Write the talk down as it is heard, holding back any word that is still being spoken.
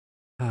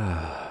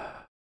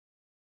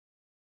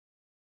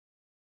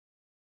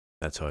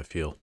That's how I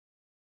feel.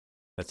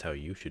 That's how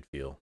you should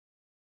feel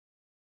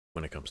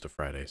when it comes to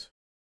Fridays.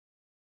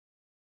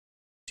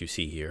 Do you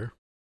see here?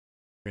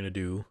 We're gonna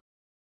do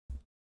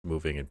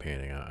moving and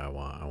panning. I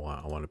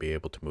want to be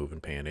able to move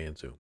and pan and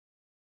zoom.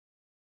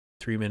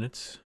 3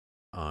 minutes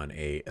on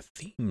a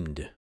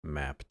themed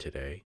map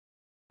today.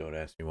 Don't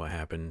ask me what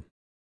happened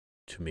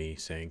to me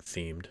saying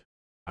themed.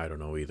 I don't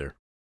know either.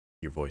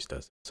 Your voice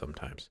does it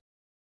sometimes.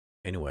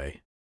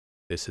 Anyway,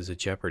 this is a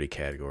Jeopardy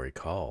category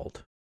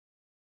called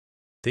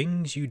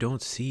Things You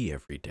Don't See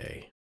Every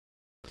Day.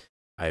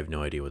 I have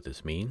no idea what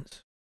this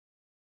means.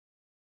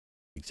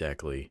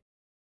 Exactly.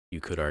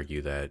 You could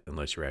argue that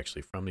unless you're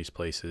actually from these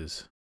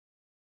places,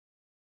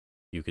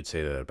 you could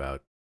say that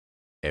about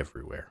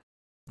everywhere.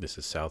 This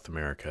is South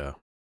America.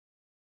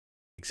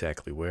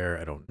 Exactly where,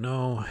 I don't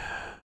know.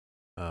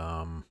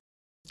 I'm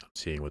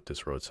seeing what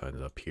this road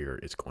sign up here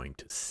is going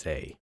to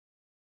say.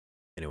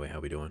 Anyway, how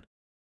we doing?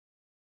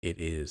 It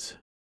is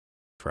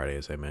Friday,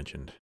 as I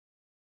mentioned.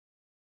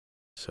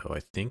 So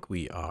I think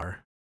we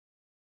are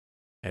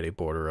at a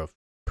border of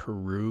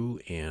Peru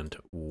and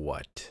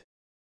what?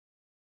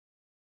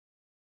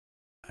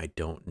 I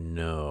don't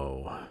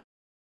know.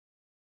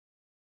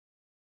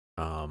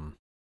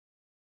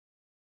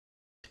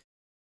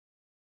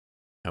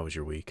 How was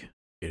your week?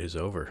 It is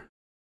over.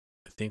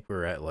 I think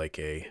we're at like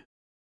a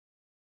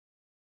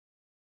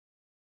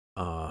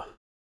I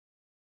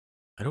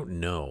don't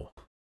know.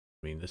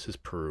 I mean, this is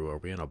Peru. Are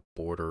we on a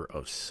border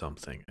of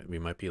something? We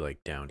might be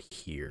like down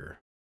here.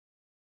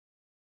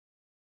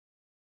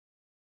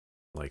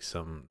 Like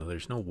some,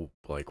 there's no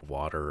like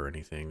water or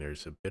anything.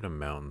 There's a bit of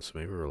mountains. So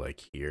maybe we're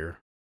like here.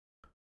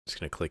 Just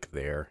gonna click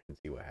there and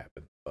see what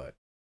happens. But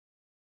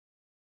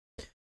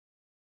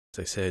as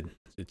I said,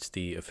 it's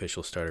the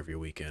official start of your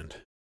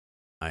weekend.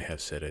 I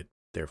have said it,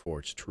 therefore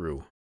it's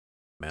true.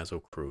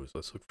 Mazo Cruise.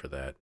 Let's look for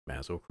that.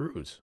 Mazo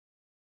Cruise.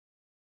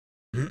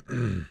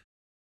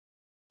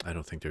 I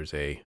don't think there's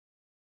a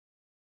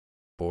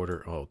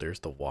border. Oh, there's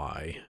the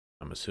Y.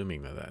 I'm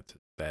assuming that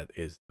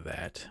is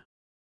that.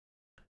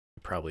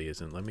 It probably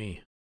isn't. Let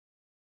me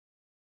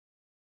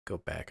go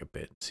back a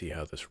bit and see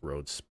how this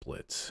road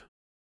splits.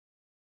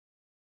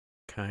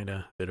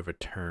 Kinda, bit of a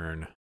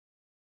turn.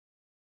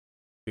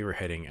 If we were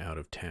heading out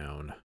of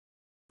town,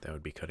 that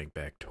would be cutting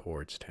back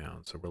towards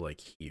town. So we're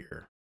like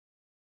here,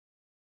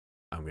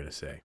 I'm gonna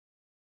say.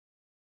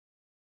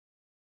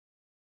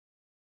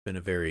 Been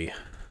a very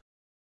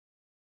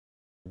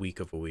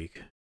week of a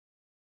week.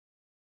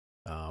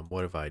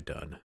 What have I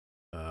done?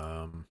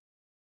 I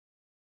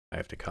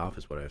have to cough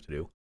is what I have to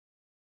do.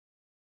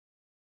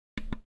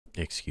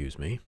 Excuse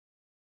me.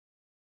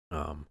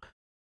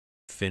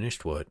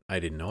 Finished what I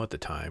didn't know at the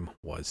time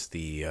was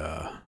the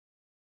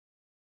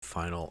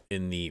final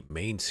in the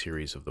main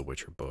series of the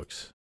Witcher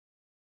books.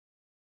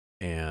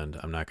 And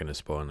I'm not going to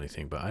spoil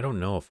anything, but I don't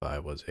know if I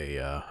was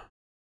if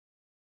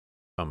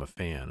I'm a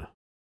fan of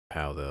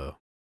how the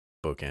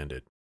book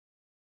ended.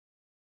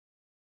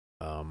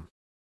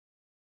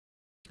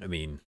 I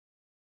mean,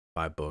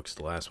 5 books.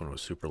 The last one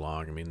was super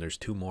long. I mean, there's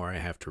 2 more I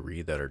have to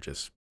read that are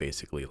just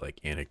basically like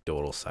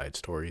anecdotal side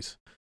stories.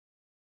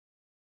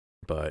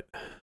 But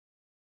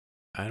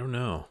I don't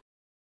know.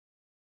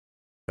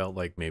 Felt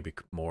like maybe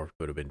more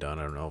could have been done.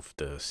 I don't know if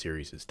the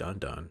series is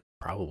done.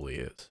 Probably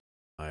is.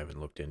 I haven't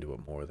looked into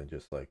it more than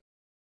just like,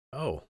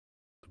 oh,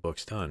 the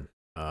book's done.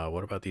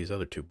 What about these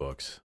other 2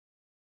 books?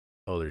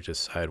 Oh, they're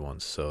just side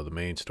ones. So the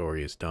main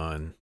story is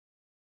done.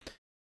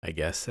 I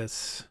guess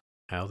that's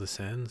how this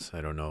ends.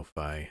 I don't know if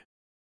I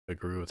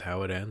agree with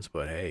how it ends,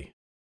 but hey,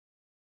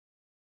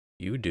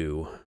 you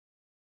do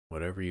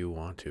whatever you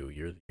want to.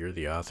 You're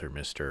the author,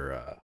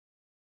 Mr.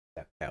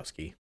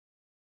 Sapkowski.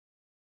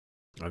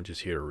 I'm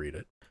just here to read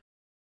it.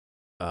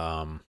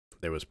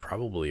 There was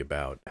probably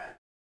about,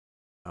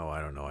 oh,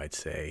 I don't know, I'd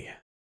say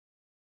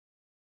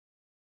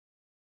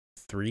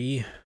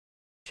 3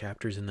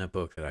 chapters in that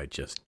book that I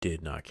just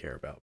did not care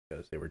about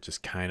because they were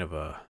just kind of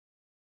a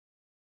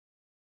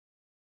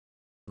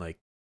like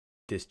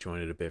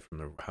disjointed a bit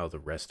from how the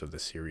rest of the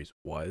series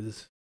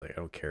was. Like I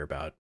don't care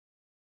about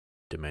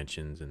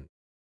dimensions and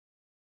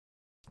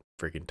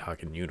freaking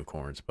talking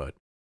unicorns, but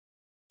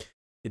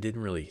it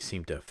didn't really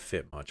seem to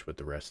fit much with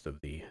the rest of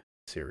the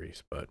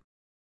series. But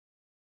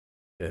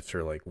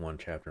after like 1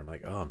 chapter, I'm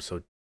like, oh, I'm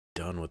so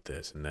done with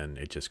this, and then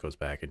it just goes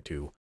back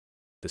into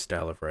the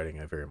style of writing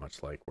I very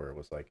much like, where it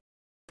was like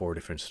 4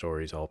 different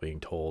stories all being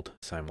told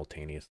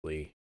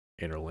simultaneously,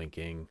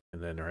 interlinking,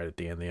 and then right at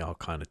the end they all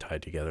kind of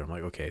tied together. I'm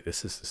like, okay,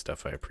 this is the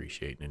stuff I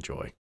appreciate and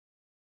enjoy.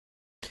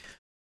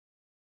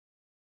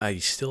 I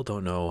still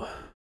don't know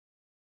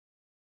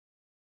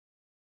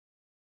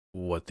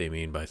what they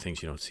mean by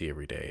things you don't see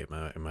every day.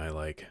 Am I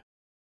like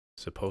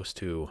supposed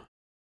to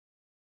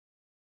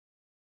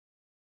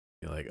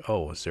be like,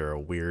 oh, is there a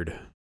weird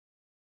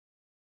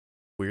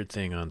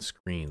thing on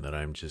screen that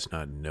I'm just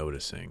not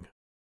noticing?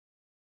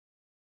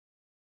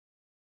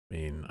 I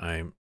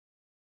mean,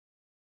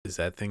 is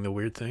that thing the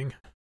weird thing?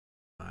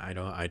 I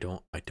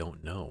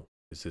don't know.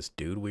 Is this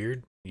dude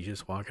weird? He's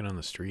just walking on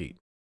the street.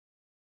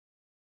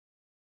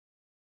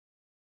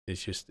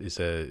 It's just, is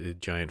a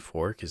giant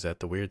fork. Is that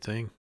the weird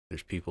thing?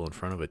 There's people in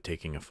front of it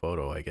taking a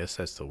photo. I guess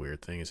that's the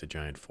weird thing, is a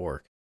giant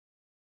fork.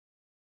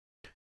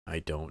 I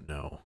don't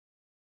know.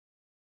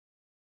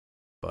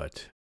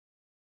 But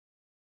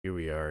here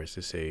we are. Is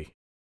this a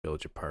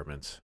Village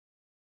Apartments?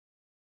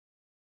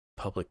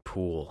 Public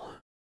pool.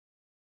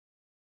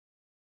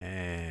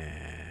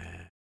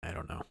 I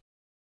don't know.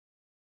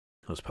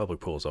 Those public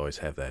pools always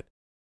have that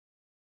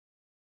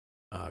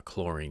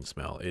chlorine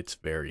smell. It's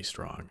very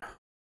strong.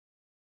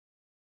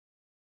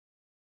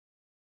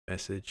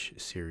 Message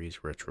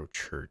Series Retro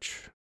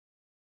Church.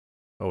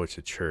 Oh, it's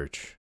a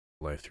church.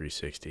 Life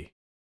 360.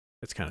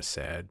 That's kind of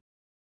sad.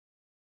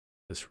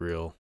 This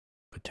real,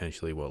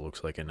 potentially what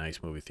looks like a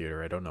nice movie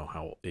theater. I don't know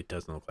how, it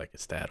doesn't look like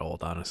it's that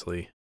old,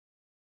 honestly.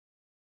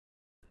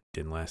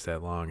 Didn't last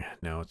that long.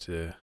 Now it's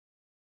a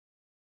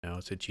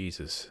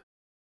Jesus.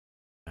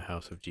 A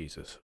house of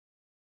Jesus.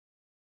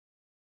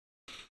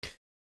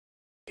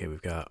 Okay,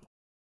 we've got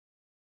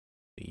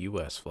the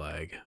US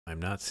flag. I'm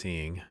not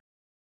seeing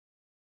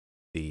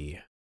the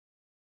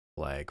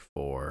flag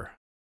for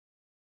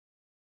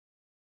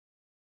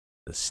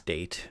the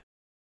state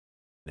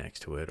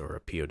next to it, or a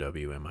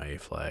POW MIA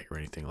flag or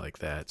anything like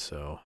that,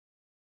 so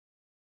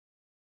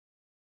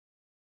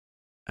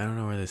I don't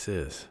know where this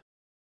is.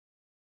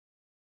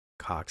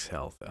 Cox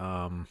Health.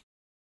 I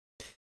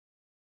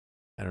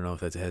don't know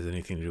if that has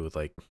anything to do with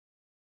like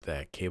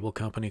that cable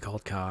company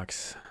called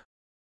Cox.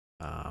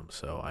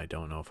 So I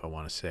don't know if I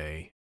want to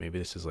say. Maybe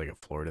this is like a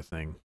Florida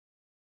thing.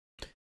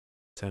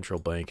 Central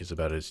Bank is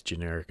about as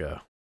generic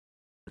a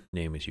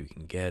name as you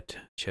can get.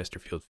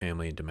 Chesterfield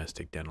Family and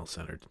Domestic Dental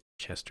Center.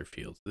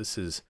 Chesterfield. This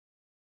is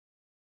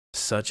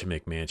such a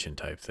McMansion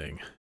type thing.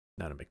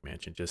 Not a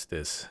McMansion, just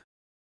this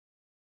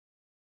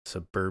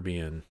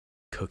suburban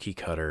cookie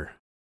cutter,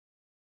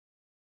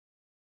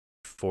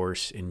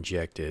 force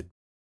injected,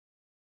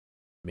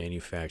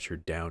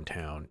 manufactured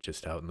downtown,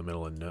 just out in the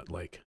middle of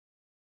like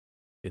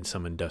in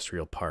some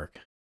industrial park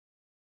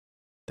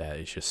that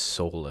is just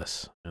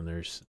soulless, and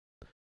there's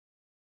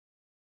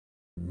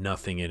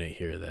nothing in it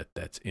here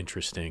that's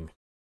interesting,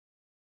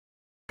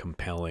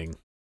 compelling.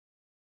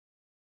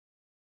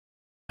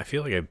 I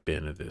feel like I've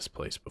been to this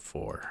place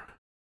before,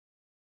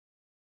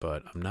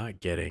 but I'm not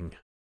getting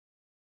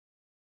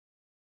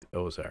the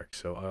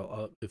Ozarks. So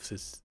I'll if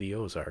it's the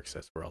Ozarks,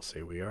 that's where I'll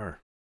say we are.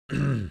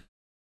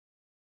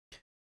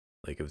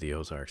 Lake of the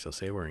Ozarks. I'll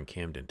say we're in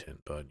Camdenton,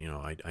 but you know,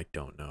 I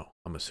don't know.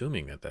 I'm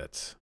assuming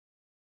that's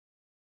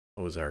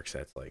Ozarks.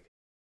 That's like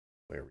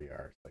where we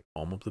are. It's like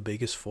home of the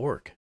biggest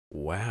fork.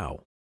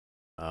 Wow.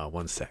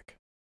 One sec.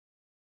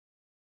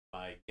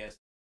 I guess.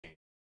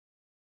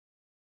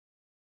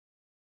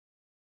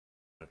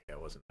 Okay, I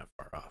wasn't that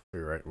far off.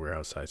 We're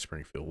outside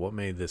Springfield. What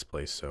made this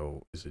place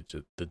so? Is it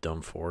just the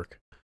dumb fork?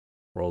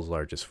 World's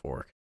largest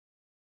fork.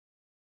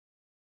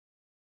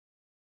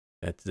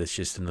 That's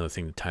just another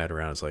thing to tie it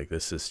around. Is like,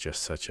 this is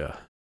just such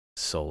a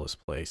soulless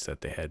place that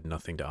they had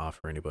nothing to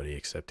offer anybody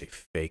except a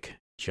fake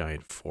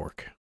giant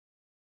fork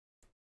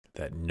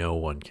that no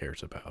one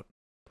cares about.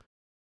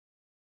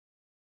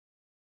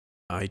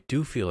 I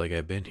do feel like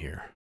I've been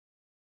here.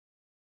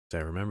 I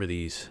remember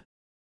these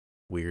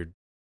weird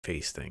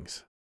face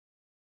things,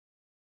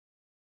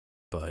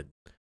 but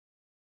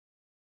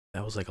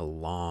that was like a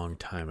long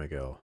time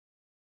ago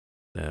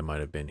that I might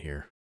have been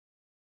here.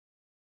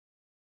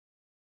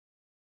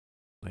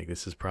 Like,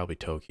 this is probably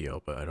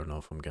Tokyo, but I don't know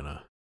if I'm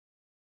gonna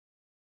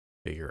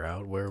figure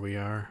out where we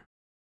are.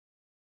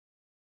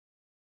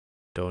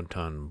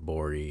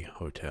 Dotonbori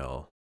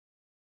Hotel.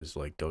 Is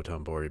like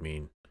Dotonbori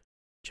mean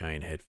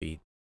giant head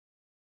feet?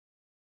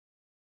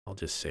 I'll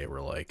just say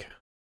we're like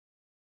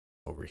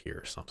over here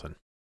or something.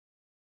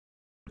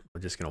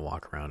 We're just gonna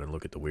walk around and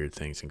look at the weird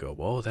things and go,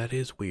 whoa, that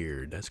is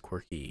weird. That's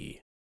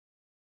quirky.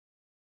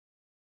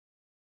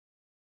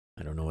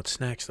 I don't know what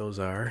snacks those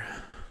are.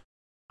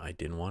 I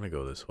didn't want to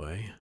go this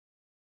way.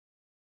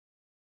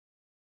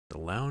 The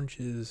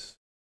lounges,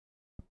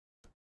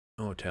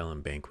 hotel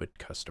and banquet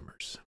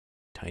customers,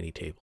 tiny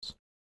tables.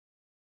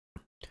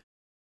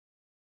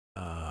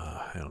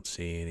 I don't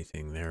see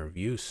anything there of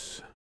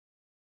use.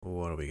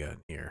 What do we got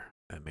in here?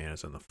 That man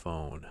is on the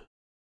phone.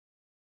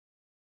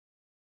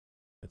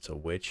 It's a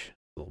witch,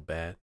 little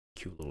bat,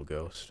 cute little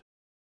ghost.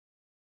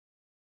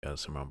 Got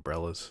some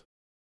umbrellas.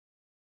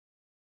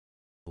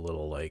 A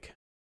little like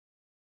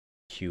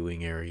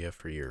queuing area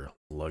for your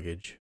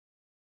luggage.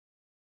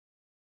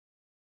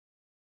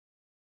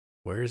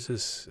 Where is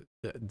this?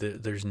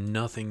 There's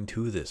nothing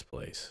to this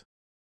place.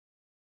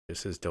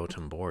 This is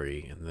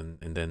Dotonbori,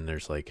 and then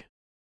there's like,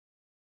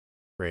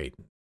 great,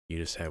 you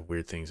just have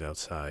weird things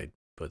outside,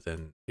 but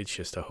then it's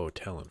just a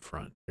hotel in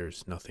front.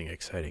 There's nothing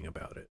exciting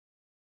about it.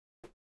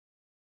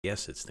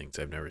 Yes, it's things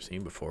I've never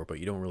seen before, but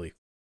you don't really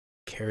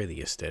carry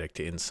the aesthetic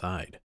to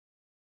inside.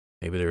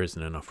 Maybe there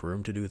isn't enough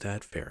room to do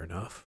that, fair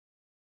enough.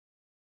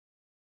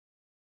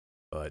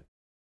 But,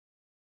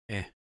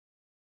 I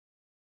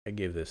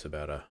give this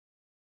about a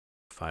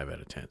 5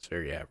 out of 10. It's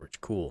very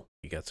average. Cool.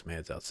 You got some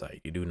heads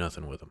outside. You do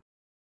nothing with them.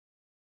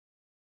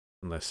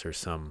 Unless there's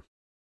some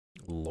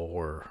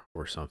lore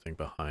or something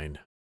behind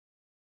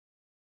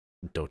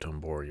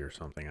Dotonbori or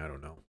something. I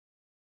don't know.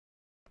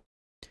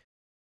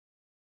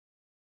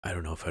 I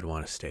don't know if I'd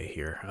want to stay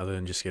here other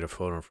than just get a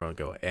photo in front and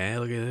go,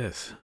 look at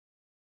this.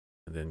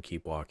 And then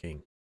keep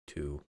walking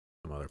to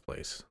some other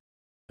place.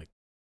 Like,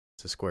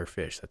 it's a square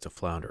fish. That's a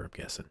flounder, I'm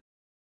guessing.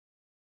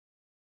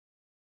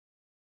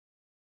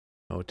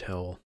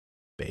 Hotel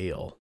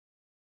Bale.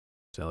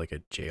 Is that like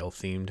a jail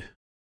themed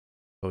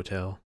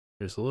hotel?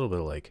 There's a little bit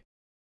of like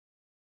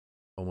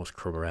almost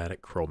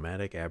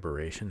chromatic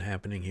aberration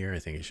happening here. I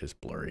think it's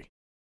just blurry.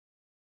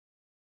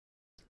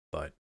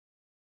 But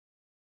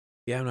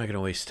yeah, I'm not going to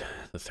waste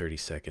the 30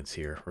 seconds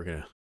here. We're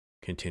going to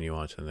continue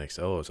on to the next.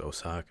 Oh, it's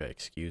Osaka.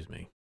 Excuse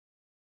me.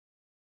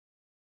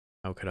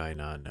 How could I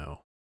not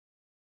know?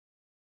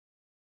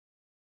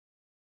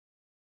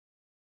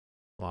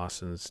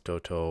 Lawson's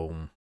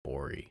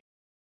Dotonbori.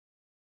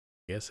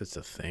 I guess it's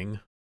a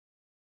thing.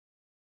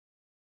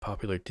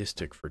 Popular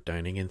district for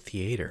dining and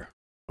theater.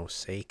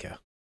 Osaka.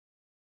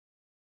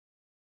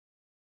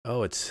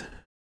 Oh, it's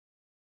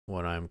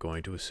what I'm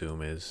going to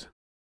assume is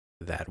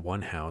that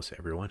one house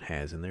everyone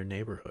has in their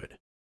neighborhood.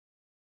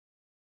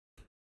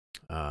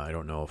 I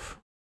don't know if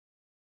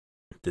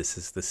this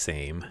is the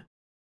same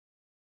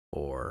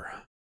or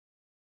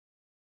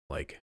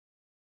like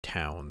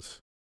towns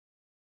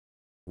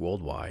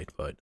worldwide,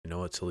 but I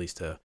know it's at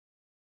least a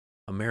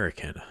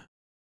American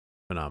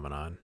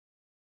phenomenon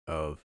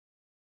of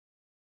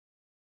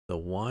the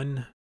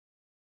one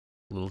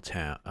little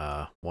town,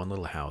 one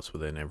little house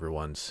within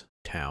everyone's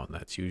town.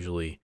 That's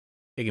usually,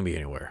 it can be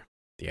anywhere,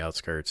 the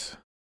outskirts.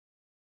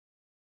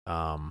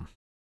 Hell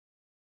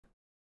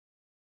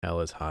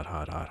is hot,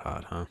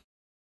 huh?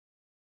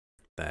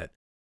 That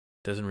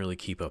doesn't really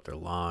keep up their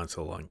lawn. It's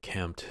a little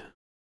unkempt.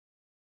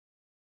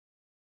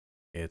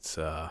 It's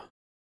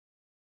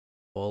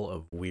full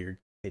of weird,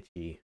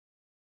 pitchy,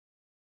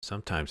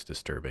 sometimes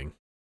disturbing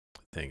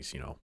things.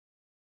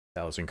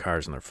 1,000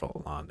 cars in their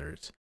full lawn.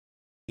 There's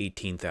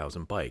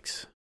 18,000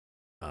 bikes.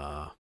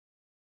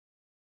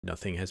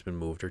 Nothing has been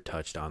moved or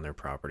touched on their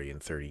property in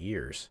 30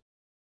 years.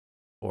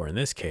 Or in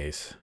this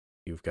case,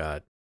 you've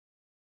got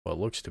what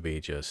looks to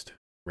be just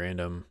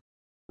random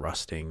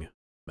rusting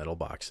metal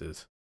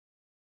boxes.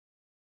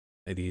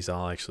 And these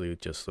all actually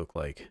just look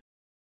like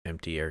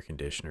empty air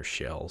conditioner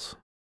shells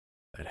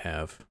that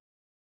have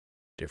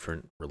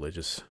different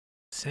religious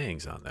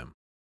sayings on them.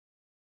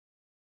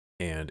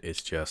 And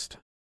it's just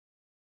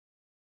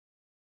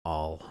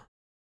all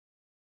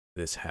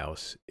this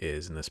house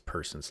is in this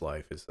person's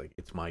life is like,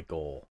 it's my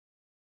goal,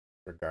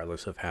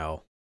 regardless of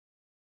how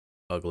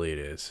ugly it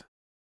is.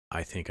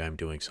 I think I'm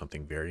doing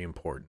something very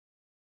important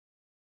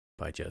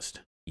by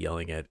just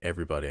yelling at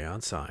everybody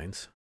on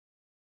signs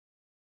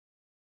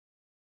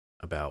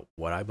about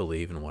what I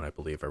believe and what I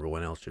believe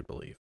everyone else should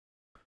believe.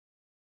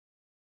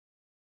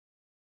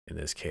 In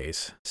this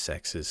case,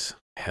 sex is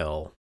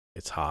hell.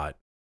 It's hot.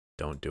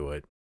 Don't do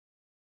it.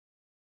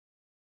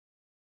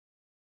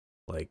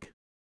 Like,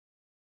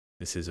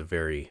 this is a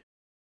very,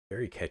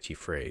 very catchy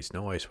phrase.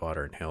 No ice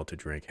water in hell to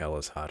drink. Hell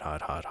is hot,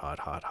 hot, hot, hot,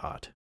 hot,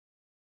 hot.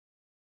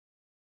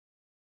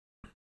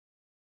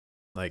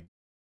 Like,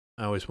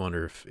 I always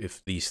wonder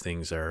if these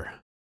things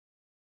are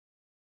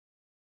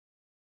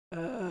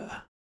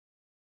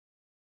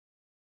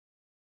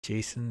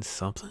Jason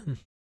something?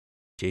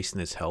 Jason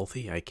is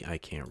healthy? I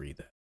can't read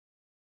that.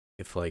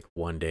 If like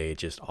one day it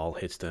just all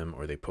hits them,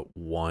 or they put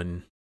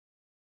one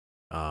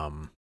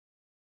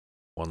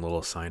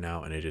little sign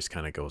out and it just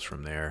kind of goes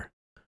from there.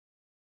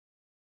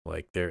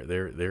 Like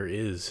there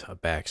is a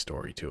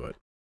backstory to it.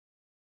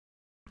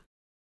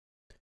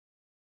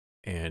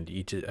 And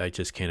I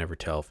just can't ever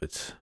tell if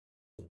it's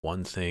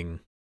one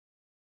thing.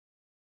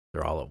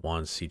 They're all at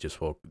once. They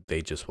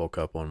just woke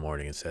up one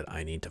morning and said,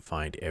 I need to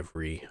find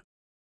every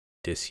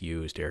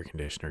disused air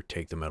conditioner,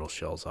 take the metal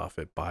shells off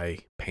it, buy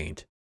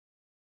paint,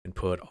 and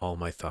put all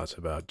my thoughts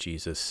about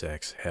Jesus,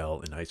 sex,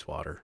 hell, and ice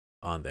water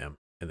on them,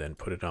 and then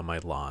put it on my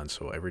lawn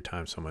so every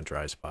time someone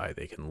drives by,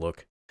 they can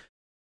look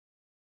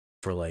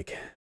for like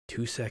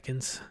 2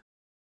 seconds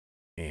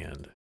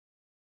and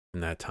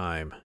in that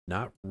time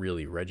not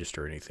really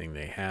register anything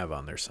they have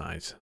on their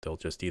signs. They'll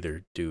just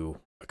either do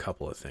a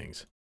couple of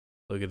things.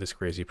 Look at this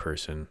crazy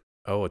person.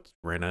 Oh, it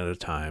ran out of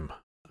time.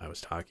 I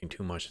was talking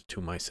too much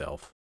to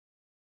myself.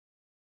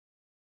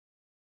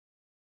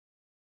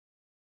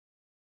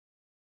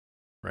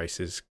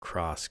 Rice's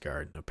cross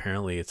garden.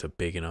 Apparently it's a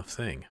big enough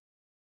thing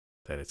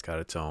that it's got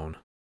its own.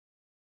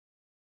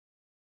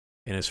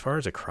 And as far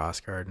as a cross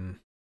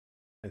garden,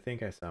 I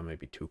think I saw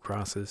maybe 2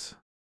 crosses.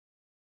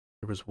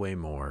 There was way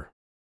more.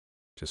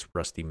 Just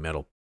rusty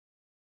metal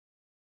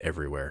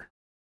everywhere.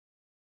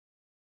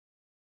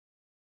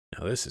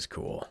 Now this is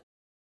cool.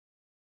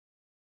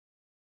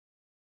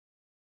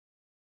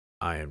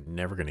 I am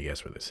never going to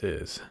guess where this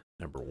is,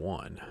 number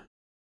 1.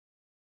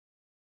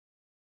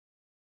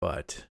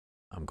 But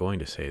I'm going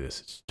to say this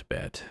is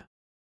Tibet.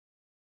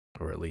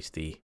 Or at least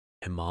the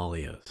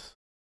Himalayas.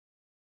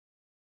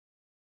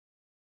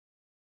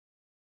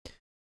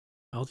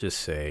 I'll just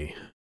say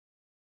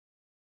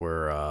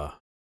we're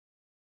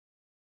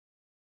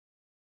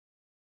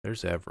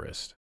There's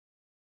Everest.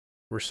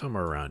 We're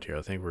somewhere around here.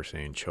 I think we're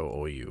saying Cho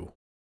Oyu.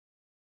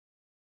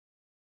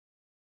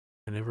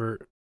 I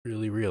never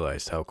really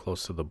realized how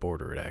close to the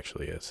border it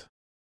actually is.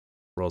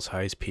 World's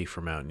highest peak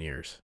for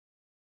mountaineers.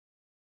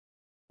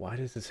 Why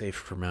does it say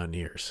for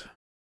mountaineers?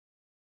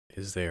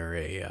 Is there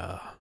a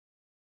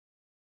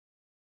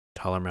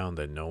taller mountain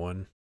that no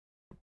one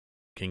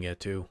can get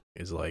to?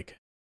 Is like,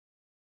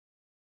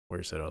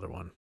 where's that other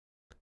one?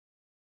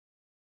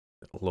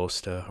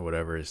 Losta or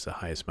whatever is the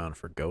highest mountain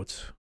for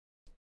goats.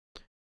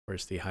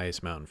 Where's the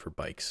highest mountain for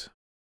bikes?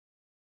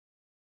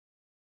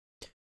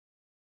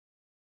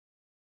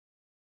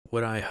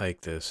 Would I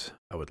hike this?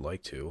 I would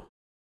like to.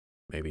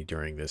 Maybe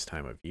during this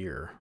time of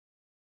year.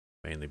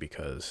 Mainly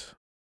because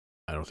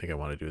I don't think I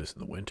want to do this in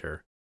the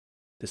winter.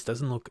 This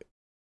doesn't look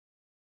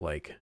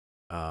like,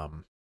 how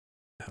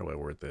do I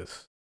word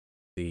this?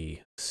 The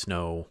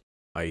snow,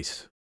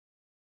 ice,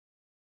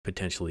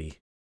 potentially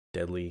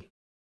deadly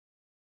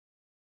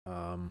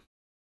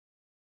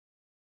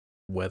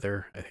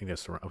weather. I think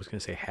that's the I was going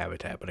to say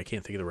habitat, but I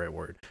can't think of the right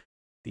word.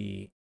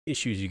 The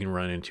issues you can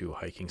run into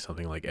hiking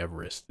something like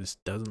Everest. This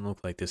doesn't look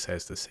like this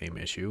has the same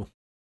issue.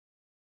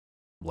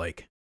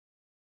 Like,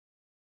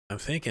 I'm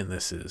thinking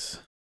this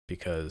is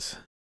because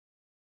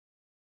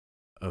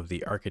of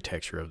the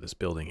architecture of this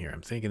building here.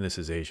 I'm thinking this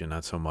is Asia,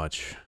 not so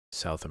much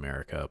South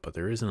America, but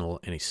there isn't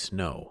any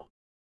snow.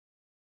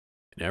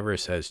 And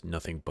Everest has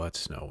nothing but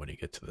snow when you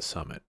get to the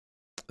summit.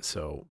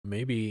 So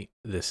maybe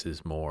this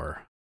is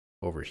more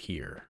over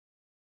here.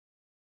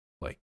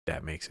 Like,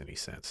 that makes any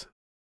sense.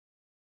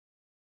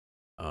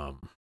 I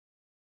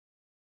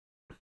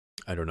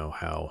don't know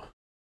how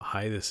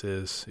high this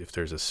is, if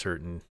there's a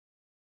certain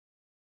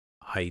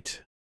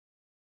height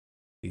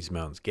these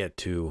mountains get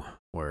to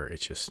where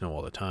it's just snow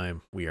all the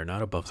time. We are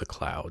not above the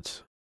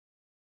clouds.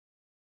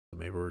 So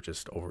maybe we're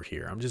just over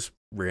here. I'm just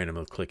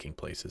randomly clicking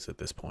places at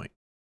this point.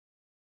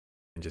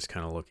 And just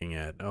kind of looking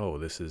at, oh,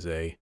 this is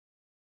a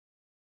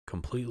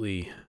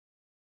completely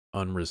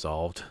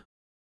unresolved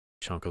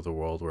chunk of the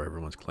world where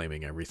everyone's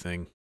claiming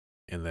everything.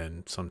 And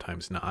then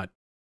sometimes not.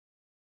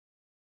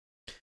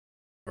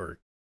 Or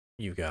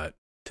you've got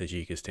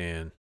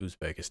Tajikistan,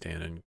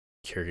 Uzbekistan, and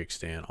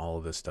Kyrgyzstan, all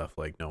of this stuff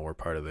like, no, we're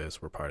part of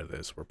this, we're part of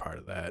this, we're part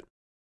of that.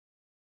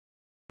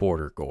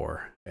 Border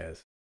gore,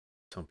 as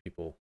some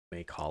people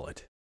may call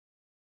it.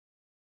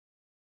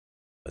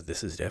 But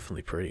this is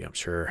definitely pretty. I'm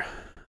sure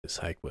this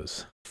hike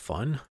was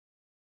fun,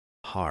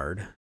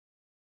 hard,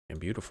 and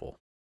beautiful.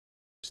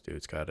 This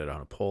dude's got it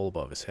on a pole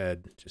above his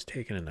head, just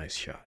taking a nice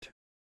shot.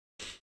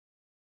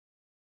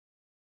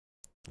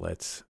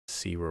 Let's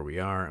see where we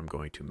are. I'm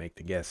going to make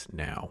the guess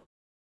now.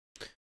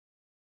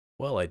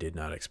 Well, I did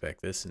not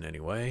expect this in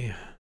any way.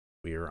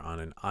 We are on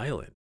an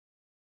island.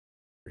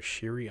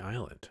 Shiri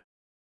Island.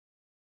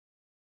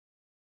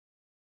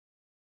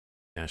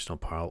 National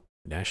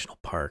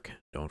Park,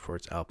 known for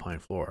its alpine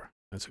flora.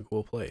 That's a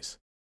cool place.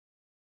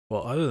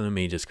 Well, other than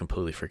me just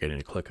completely forgetting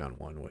to click on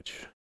one,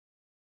 which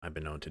I've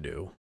been known to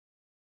do,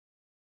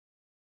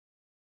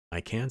 I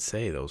can't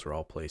say those are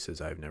all places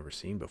I've never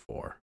seen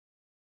before,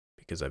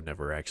 because I've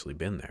never actually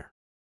been there.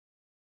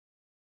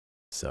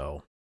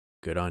 So,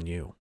 good on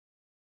you.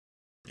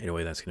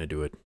 Anyway, that's going to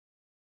do it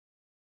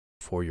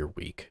for your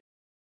week.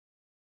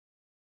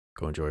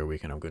 Go enjoy your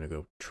weekend. I'm going to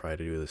go try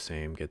to do the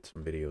same, get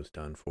some videos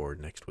done for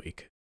next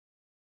week.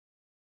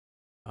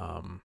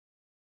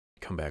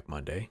 Come back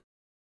Monday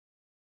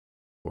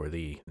for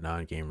the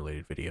non-game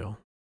related video.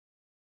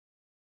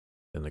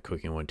 Then the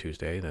cooking one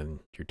Tuesday, then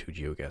your 2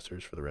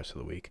 Geoguessrs for the rest of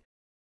the week.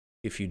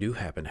 If you do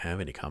happen to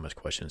have any comments,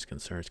 questions,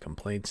 concerns,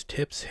 complaints,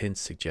 tips,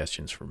 hints,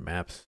 suggestions for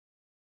maps,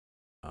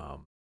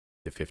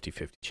 the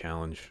 50-50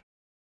 challenge,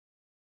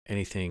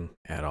 anything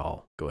at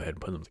all, go ahead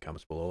and put them in the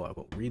comments below. I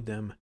will read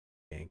them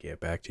and get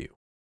back to you.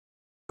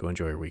 Go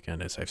enjoy your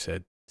weekend. As I've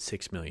said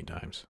 6 million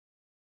times,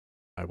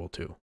 I will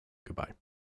too. Goodbye.